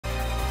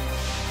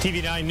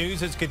TV9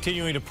 News is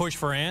continuing to push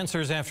for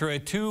answers after a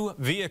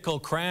two-vehicle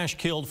crash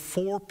killed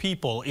 4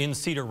 people in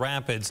Cedar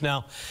Rapids.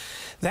 Now,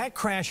 that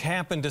crash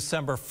happened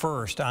December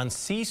 1st on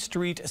C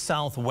Street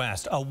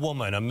Southwest. A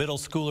woman, a middle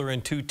schooler,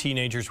 and 2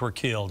 teenagers were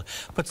killed.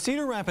 But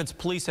Cedar Rapids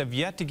police have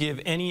yet to give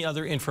any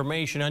other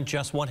information on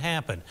just what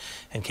happened.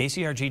 And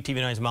KCRG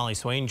TV9's Molly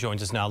Swain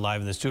joins us now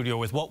live in the studio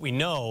with what we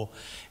know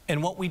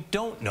and what we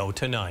don't know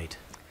tonight.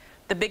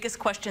 The biggest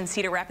question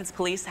Cedar Rapids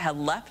police have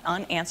left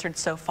unanswered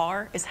so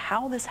far is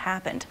how this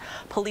happened.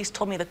 Police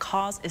told me the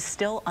cause is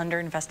still under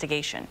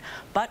investigation,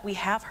 but we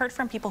have heard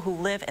from people who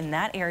live in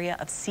that area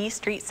of C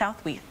Street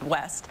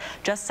Southwest,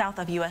 just south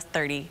of US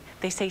 30.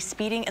 They say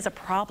speeding is a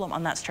problem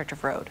on that stretch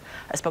of road.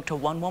 I spoke to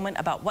one woman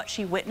about what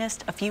she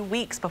witnessed a few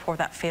weeks before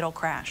that fatal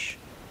crash.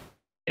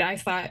 I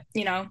thought,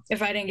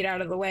 if I didn't get out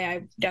of the way,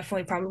 I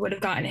definitely probably would have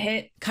gotten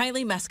hit.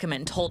 Kylie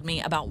Meskimen told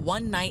me about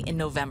one night in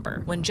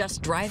November when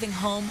just driving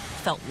home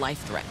felt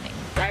life-threatening.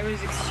 I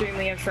was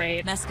extremely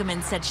afraid.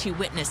 Meskimen said she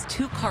witnessed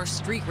 2 cars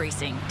street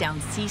racing down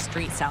C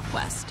Street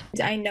Southwest.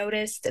 I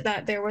noticed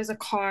that there was a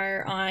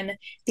car on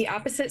the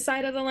opposite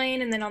side of the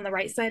lane and then on the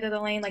right side of the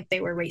lane, like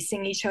they were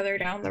racing each other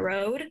down the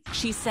road.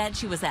 She said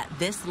she was at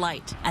this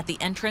light at the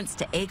entrance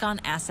to Aegon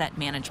Asset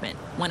Management.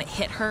 When it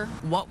hit her,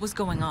 what was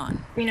going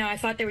on? I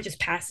thought they were just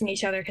passing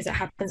each other because it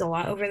happens a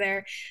lot over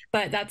there.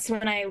 But that's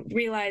when I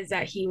realized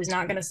that he was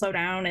not going to slow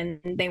down and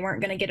they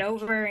weren't going to get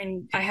over,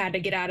 and I had to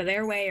get out of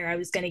their way or I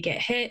was going to get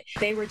hit.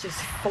 They were just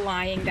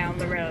flying down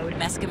the road.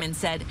 Meskimen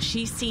said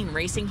she's seen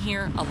racing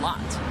here a lot.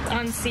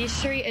 On C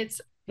Street, it's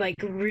like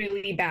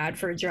really bad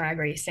for drag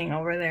racing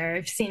over there.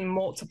 I've seen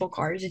multiple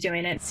cars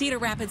doing it. Cedar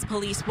Rapids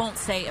police won't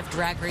say if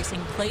drag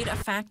racing played a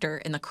factor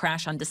in the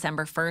crash on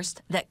December 1st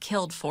that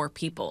killed 4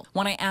 people.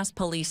 When I asked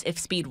police if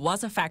speed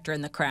was a factor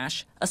in the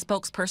crash, a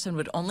spokesperson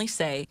would only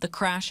say the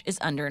crash is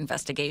under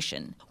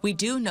investigation. We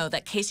do know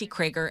that Casey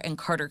Krager and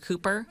Carter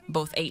Cooper,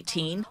 both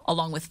 18,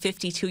 along with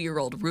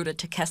 52-year-old Ruta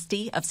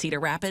Tekesti of Cedar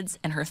Rapids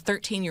and her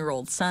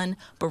 13-year-old son,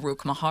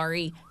 Baruch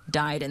Mahari,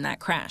 died in that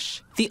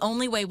crash. The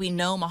only way we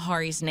know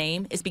Mahari's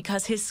name is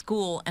because his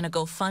school and a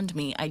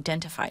GoFundMe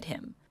identified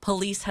him.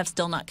 Police have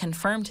still not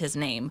confirmed his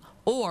name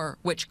or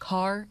which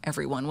car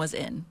everyone was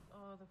in.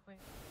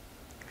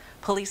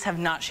 Police have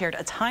not shared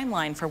a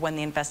timeline for when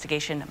the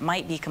investigation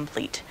might be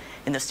complete.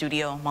 In the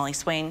studio, Molly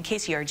Swain,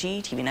 KCRG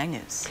TV9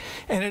 News.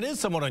 And it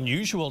is somewhat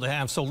unusual to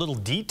have so little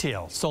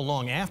detail so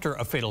long after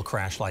a fatal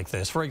crash like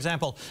this. For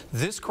example,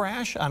 this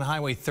crash on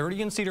Highway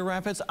 30 in Cedar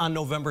Rapids on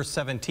November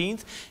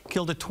 17th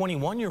killed a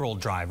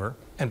 21-year-old driver.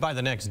 And by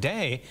the next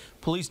day,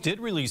 police did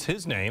release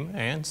his name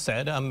and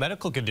said a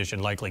medical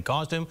condition likely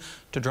caused him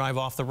to drive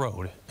off the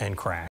road and crash.